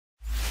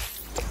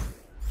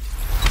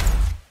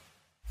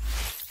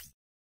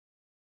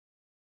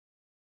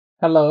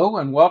Hello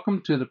and welcome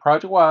to the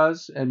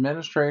ProjectWise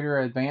Administrator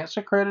Advanced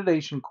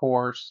Accreditation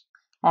course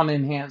on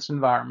Enhanced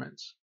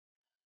Environments.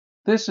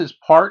 This is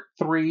part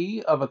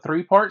 3 of a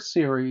 3-part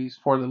series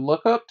for the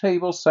Lookup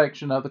Table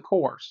section of the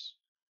course.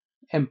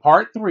 In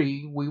part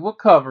 3, we will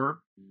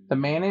cover the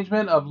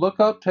management of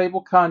lookup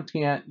table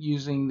content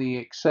using the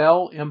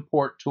Excel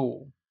import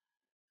tool.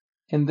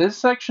 In this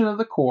section of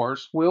the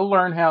course, we'll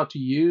learn how to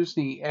use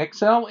the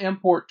Excel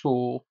import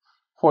tool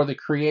for the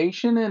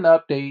creation and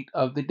update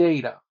of the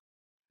data.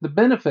 The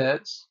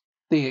benefits: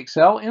 the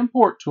Excel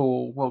import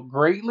tool will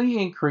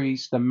greatly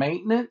increase the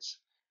maintenance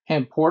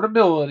and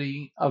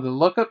portability of the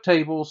lookup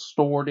tables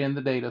stored in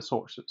the data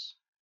sources.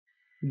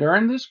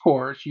 During this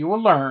course, you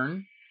will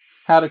learn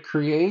how to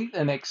create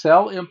an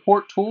Excel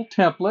import tool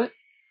template,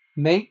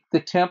 make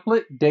the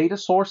template data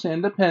source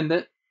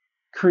independent,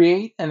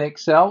 create an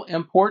Excel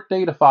import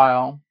data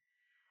file,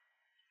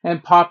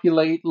 and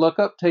populate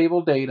lookup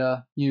table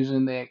data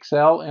using the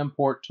Excel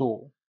import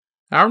tool.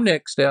 Our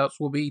next steps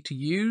will be to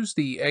use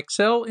the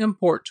Excel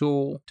import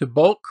tool to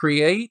bulk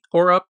create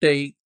or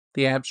update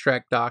the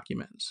abstract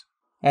documents.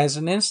 As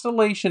an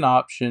installation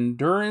option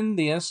during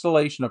the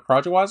installation of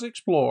ProjectWise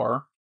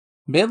Explorer,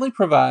 Bentley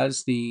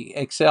provides the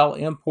Excel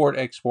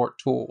import-export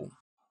tool.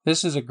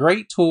 This is a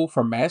great tool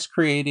for mass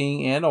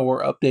creating and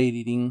or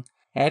updating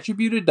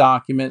attributed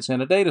documents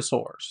in a data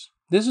source.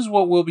 This is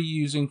what we'll be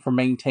using for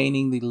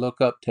maintaining the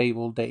lookup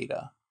table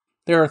data.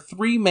 There are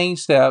 3 main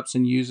steps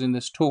in using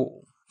this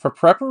tool. For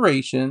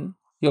preparation,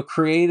 you'll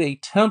create a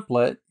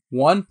template,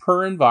 one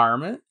per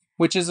environment,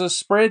 which is a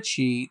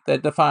spreadsheet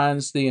that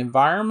defines the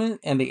environment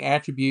and the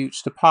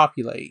attributes to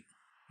populate.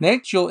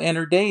 Next, you'll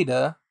enter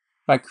data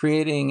by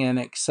creating an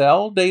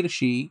Excel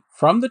datasheet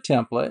from the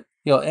template.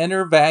 You'll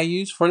enter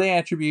values for the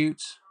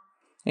attributes,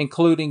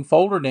 including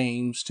folder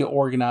names to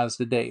organize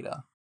the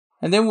data.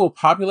 And then we'll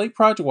populate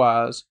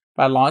ProjectWise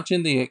by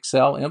launching the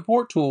Excel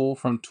import tool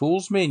from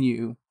Tools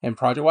menu in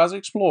ProjectWise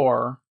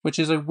Explorer, which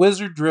is a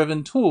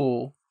wizard-driven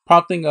tool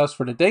prompting us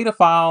for the data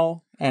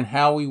file and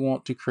how we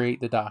want to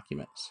create the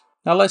documents.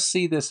 Now let's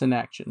see this in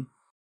action.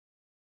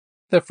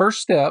 The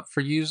first step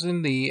for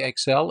using the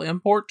Excel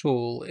import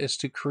tool is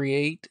to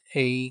create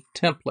a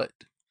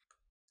template.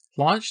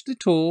 Launch the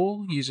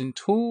tool using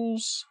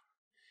Tools,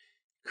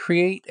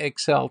 Create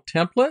Excel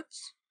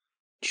Templates,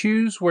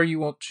 choose where you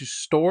want to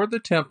store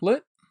the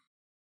template,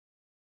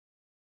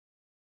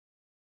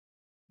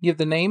 give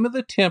the name of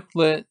the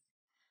template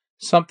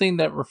something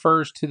that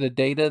refers to the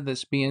data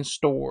that's being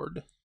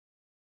stored.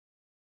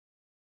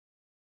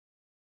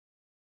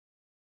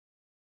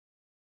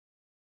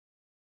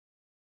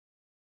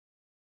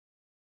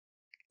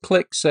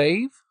 Click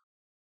Save.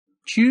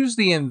 Choose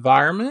the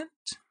environment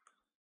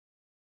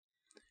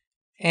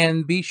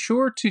and be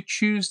sure to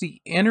choose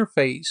the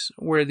interface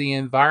where the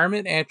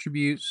environment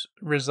attributes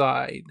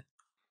reside.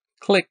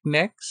 Click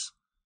Next.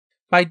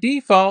 By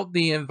default,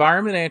 the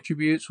environment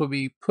attributes will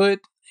be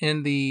put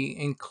in the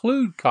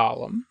Include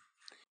column.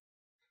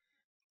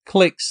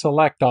 Click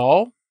Select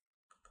All,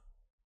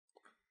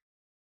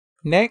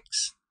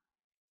 Next,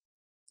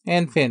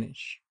 and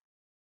Finish.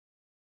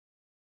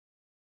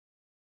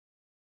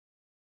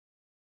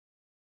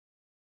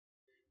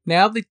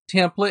 Now the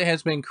template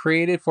has been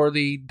created for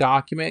the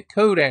document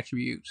code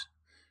attributes.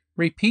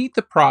 Repeat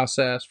the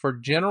process for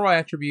general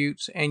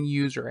attributes and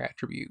user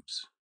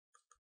attributes.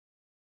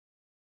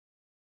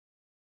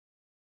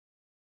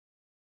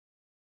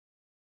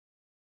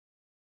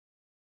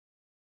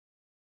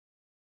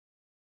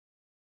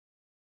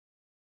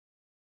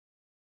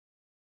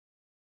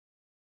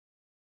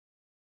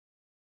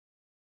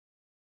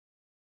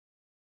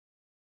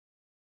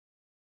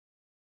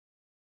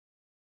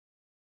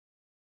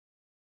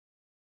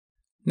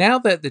 Now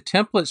that the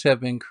templates have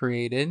been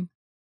created,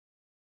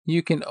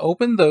 you can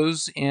open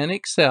those in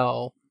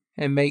Excel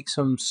and make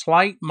some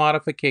slight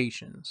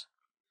modifications.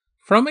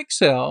 From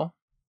Excel,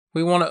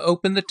 we want to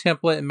open the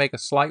template and make a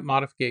slight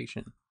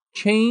modification.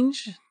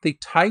 Change the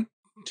type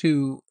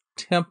to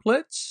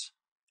templates,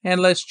 and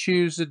let's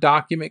choose the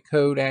document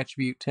code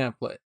attribute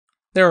template.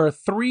 There are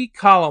 3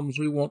 columns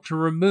we want to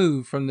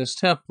remove from this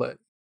template: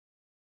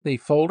 the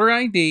folder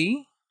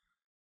ID,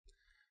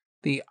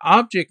 the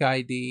object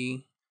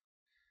ID,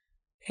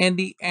 and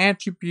the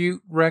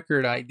attribute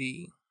record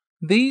ID.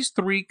 These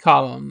 3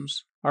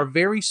 columns are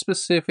very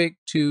specific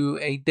to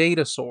a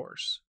data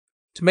source.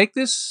 To make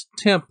this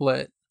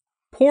template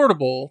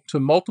portable to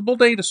multiple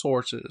data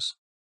sources,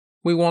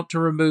 we want to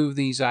remove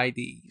these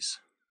IDs.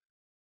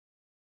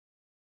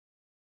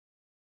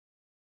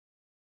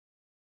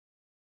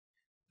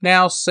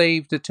 Now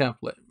save the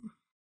template.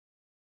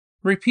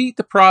 Repeat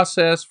the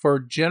process for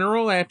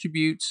general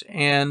attributes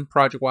and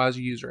ProjectWise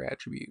user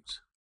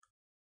attributes.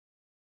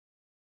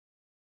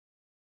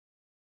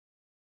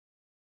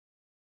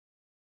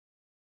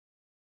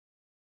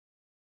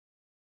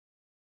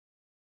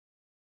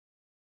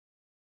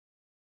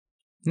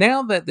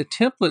 Now that the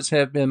templates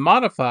have been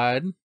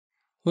modified,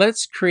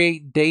 let's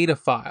create data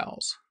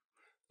files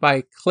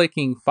by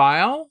clicking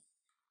File,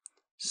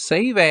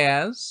 Save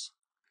As,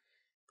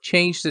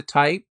 change the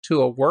type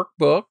to a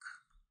workbook,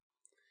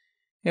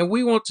 And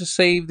we want to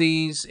save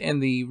these in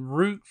the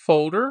root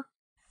folder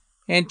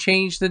and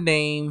change the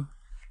name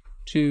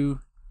to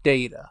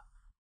data.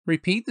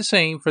 Repeat the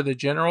same for the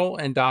general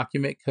and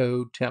document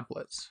code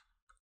templates.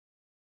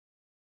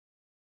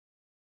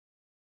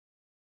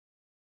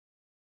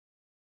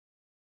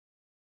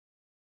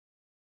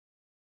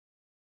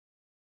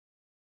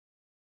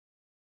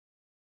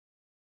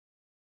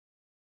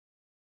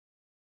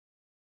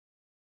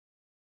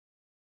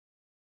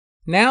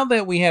 Now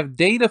that we have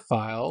data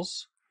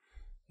files,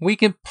 we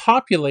can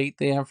populate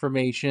the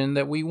information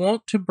that we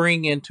want to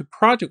bring into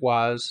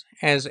ProjectWise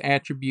as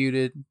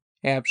attributed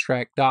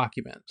abstract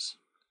documents.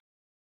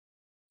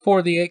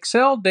 For the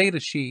Excel data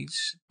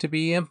sheets to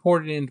be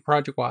imported into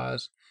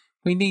ProjectWise,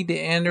 we need to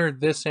enter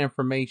this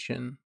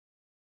information.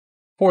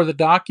 For the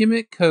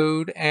document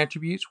code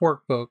attributes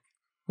workbook,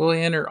 we'll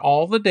enter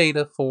all the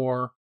data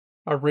for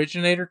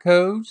originator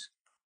codes,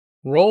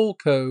 role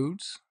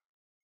codes,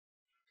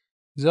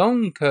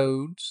 zone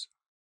codes,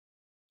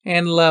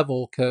 and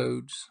level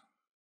codes.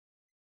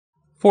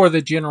 For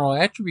the general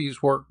attributes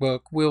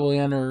workbook, we will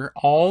enter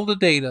all the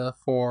data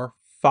for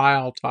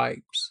file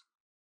types.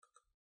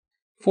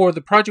 For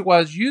the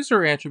ProjectWise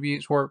user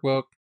attributes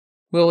workbook,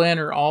 we'll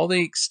enter all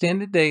the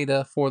extended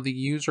data for the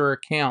user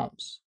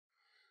accounts.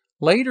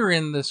 Later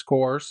in this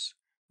course,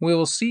 we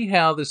will see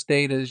how this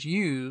data is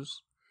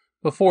used.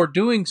 Before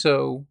doing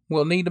so,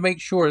 we'll need to make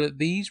sure that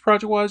these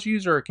ProjectWise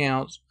user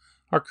accounts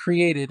are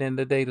created in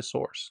the data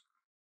source.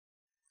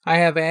 I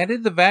have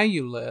added the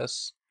value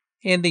lists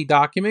in the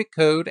document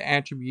code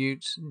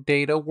attributes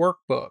data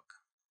workbook.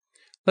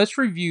 Let's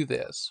review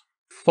this.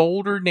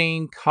 Folder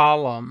name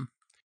column.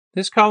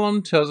 This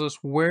column tells us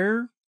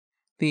where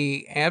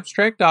the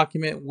abstract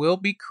document will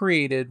be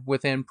created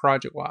within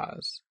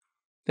ProjectWise.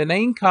 The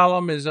name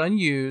column is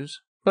unused,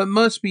 but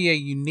must be a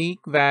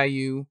unique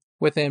value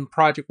within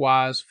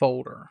ProjectWise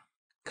folder.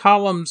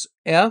 Columns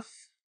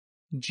F,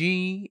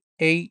 G,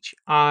 H,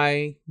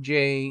 I,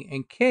 J,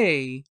 and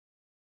K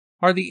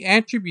are the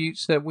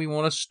attributes that we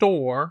want to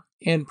store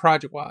in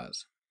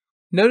ProjectWise.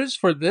 Notice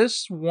for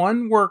this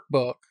one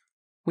workbook,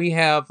 we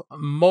have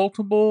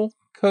multiple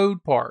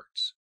code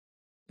parts.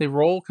 The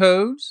role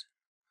codes,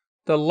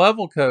 the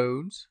level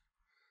codes,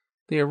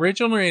 the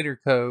originator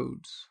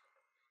codes,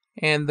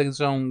 and the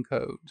zone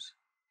codes.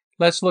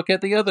 Let's look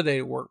at the other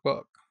data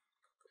workbook.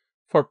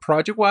 For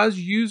ProjectWise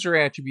user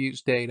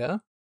attributes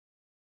data,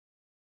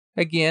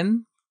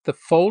 again, the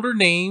folder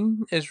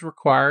name is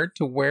required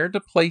to where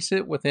to place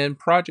it within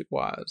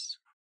ProjectWise.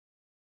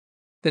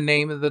 The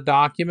name of the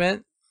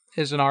document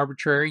is an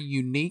arbitrary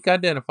unique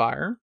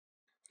identifier.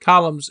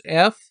 Columns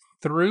F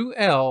through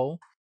L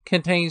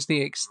contains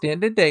the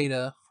extended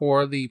data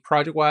for the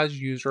ProjectWise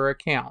user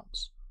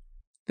accounts.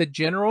 The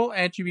general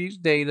attributes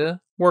data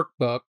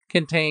workbook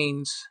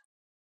contains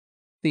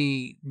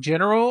the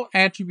general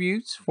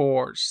attributes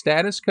for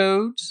status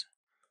codes,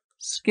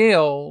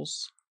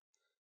 scales,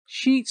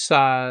 sheet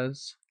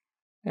size,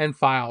 and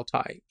file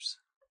types.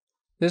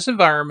 This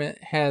environment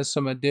has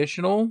some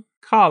additional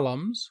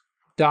columns,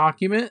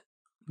 document,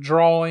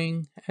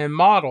 drawing, and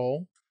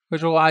model,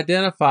 which will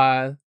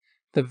identify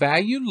the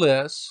value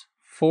lists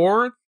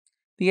for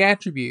the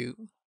attribute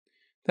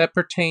that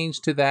pertains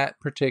to that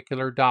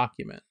particular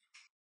document.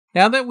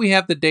 Now that we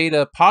have the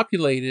data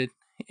populated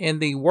in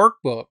the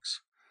workbooks,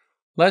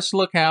 let's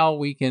look how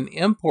we can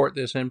import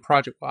this in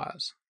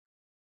ProjectWise.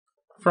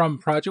 From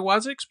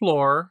ProjectWise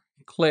Explorer,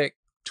 click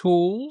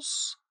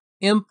Tools,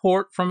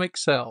 Import from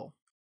Excel.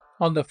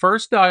 On the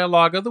first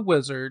dialog of the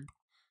wizard,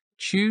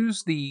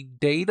 choose the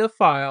data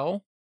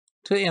file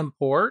to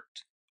import.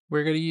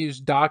 We're going to use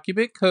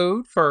document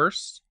code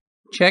first.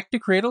 Check to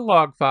create a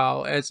log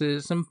file as it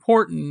is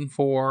important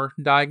for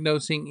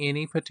diagnosing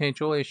any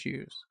potential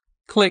issues.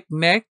 Click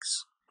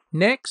Next.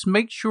 Next,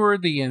 make sure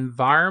the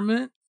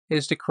environment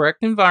is the correct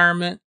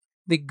environment.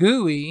 The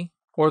GUI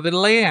or the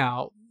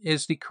layout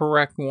is the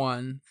correct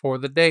one for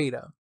the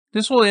data.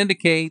 This will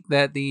indicate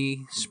that the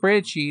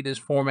spreadsheet is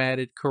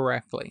formatted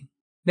correctly.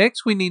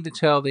 Next, we need to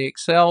tell the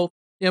Excel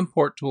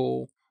import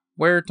tool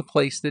where to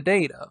place the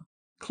data.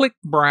 Click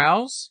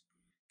Browse.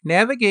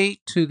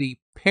 Navigate to the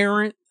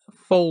parent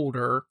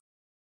folder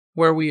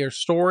where we are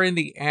storing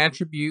the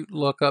attribute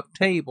lookup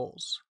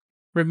tables.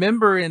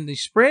 Remember, in the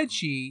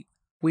spreadsheet,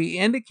 we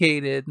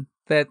indicated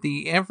that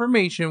the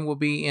information will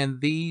be in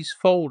these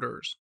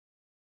folders.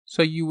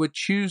 So you would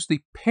choose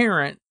the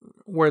parent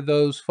where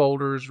those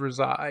folders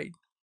reside.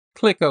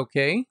 Click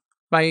OK.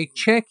 By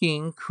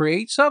checking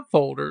Create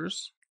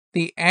Subfolders,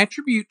 the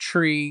attribute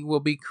tree will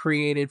be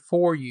created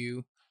for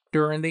you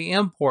during the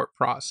import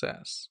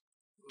process.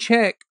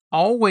 Check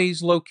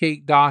Always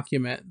Locate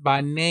Document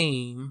by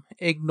Name,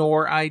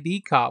 Ignore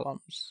ID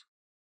Columns.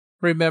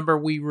 Remember,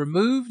 we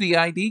removed the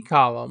ID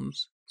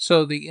columns,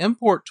 so the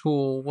import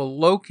tool will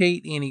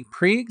locate any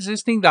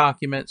pre-existing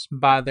documents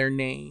by their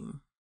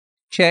name.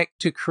 Check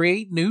to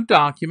create new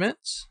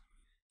documents.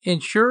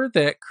 Ensure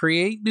that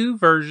Create New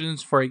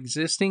Versions for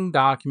Existing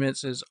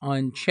Documents is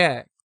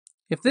unchecked.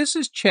 If this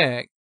is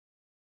checked,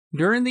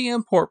 during the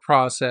import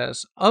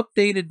process,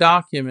 updated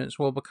documents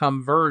will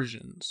become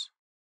versions.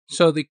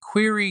 So the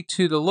query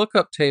to the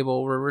lookup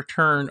table will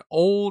return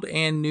old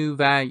and new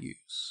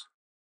values.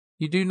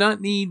 You do not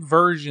need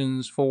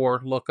versions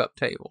for lookup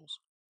tables.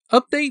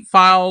 Update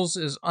files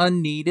is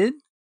unneeded,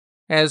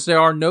 as there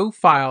are no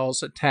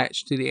files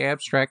attached to the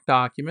abstract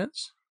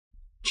documents.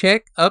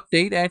 Check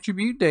Update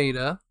Attribute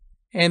Data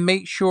and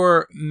make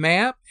sure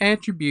Map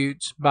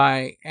Attributes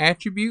by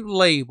Attribute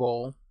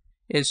Label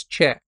is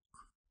checked.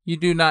 You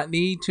do not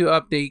need to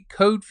update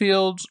code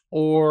fields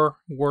or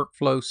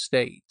workflow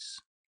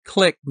states.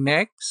 Click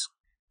Next.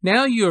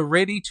 Now you are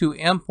ready to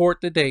import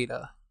the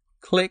data.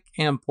 Click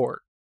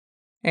Import.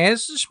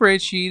 As the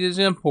spreadsheet is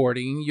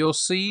importing, you'll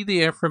see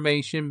the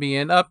information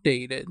being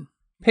updated.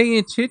 Pay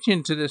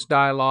attention to this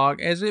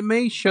dialog as it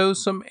may show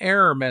some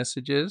error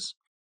messages,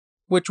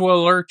 which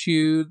will alert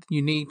you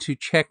need to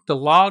check the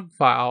log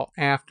file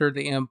after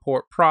the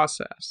import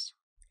process.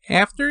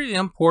 After the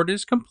import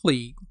is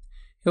complete,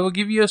 it will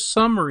give you a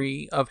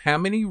summary of how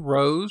many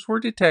rows were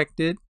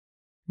detected,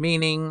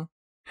 meaning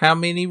how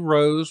many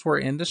rows were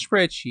in the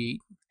spreadsheet,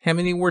 how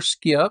many were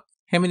skipped,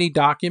 how many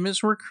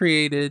documents were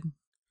created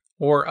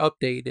or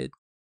updated,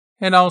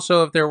 and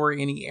also if there were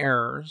any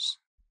errors.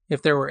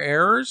 If there were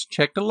errors,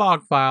 check the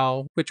log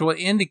file, which will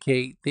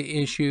indicate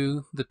the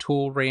issue the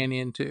tool ran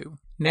into.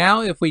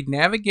 Now, if we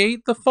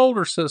navigate the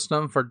folder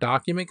system for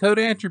document code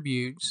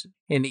attributes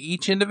in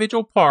each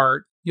individual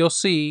part, you'll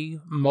see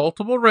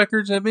multiple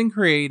records have been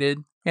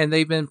created and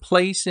they've been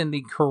placed in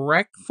the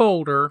correct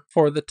folder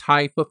for the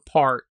type of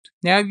part.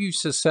 Now you've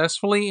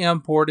successfully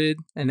imported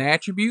an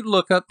attribute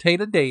lookup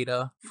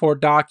data for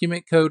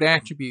document code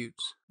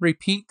attributes.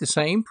 Repeat the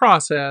same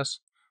process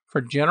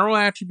for general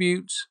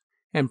attributes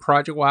and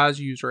ProjectWise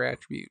user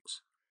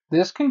attributes.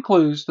 This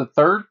concludes the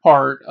third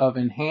part of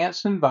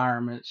Enhanced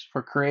Environments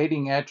for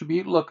creating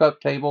attribute lookup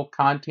table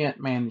content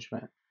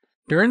management.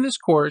 During this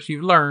course,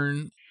 you've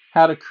learned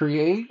how to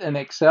create an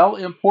Excel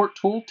import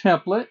tool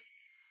template,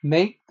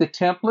 make the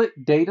template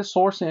data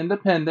source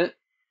independent,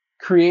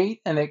 create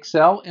an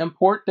Excel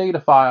import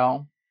data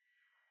file,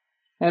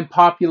 and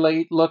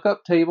populate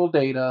lookup table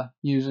data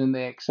using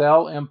the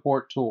Excel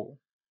import tool.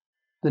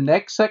 The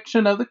next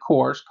section of the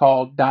course,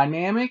 called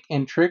Dynamic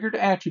and Triggered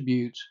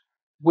Attributes,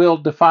 will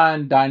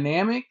define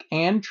dynamic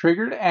and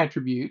triggered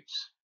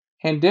attributes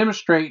and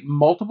demonstrate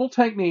multiple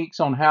techniques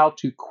on how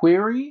to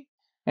query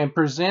and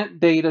present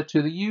data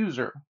to the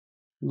user.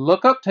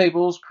 Lookup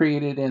tables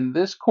created in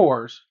this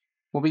course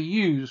will be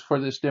used for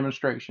this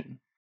demonstration.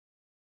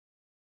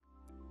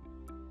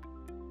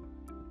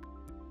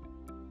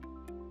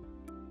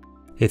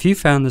 If you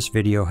found this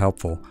video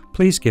helpful,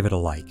 please give it a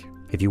like.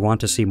 If you want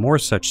to see more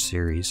such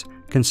series,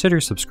 consider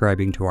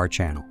subscribing to our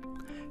channel.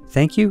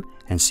 Thank you,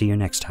 and see you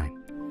next time.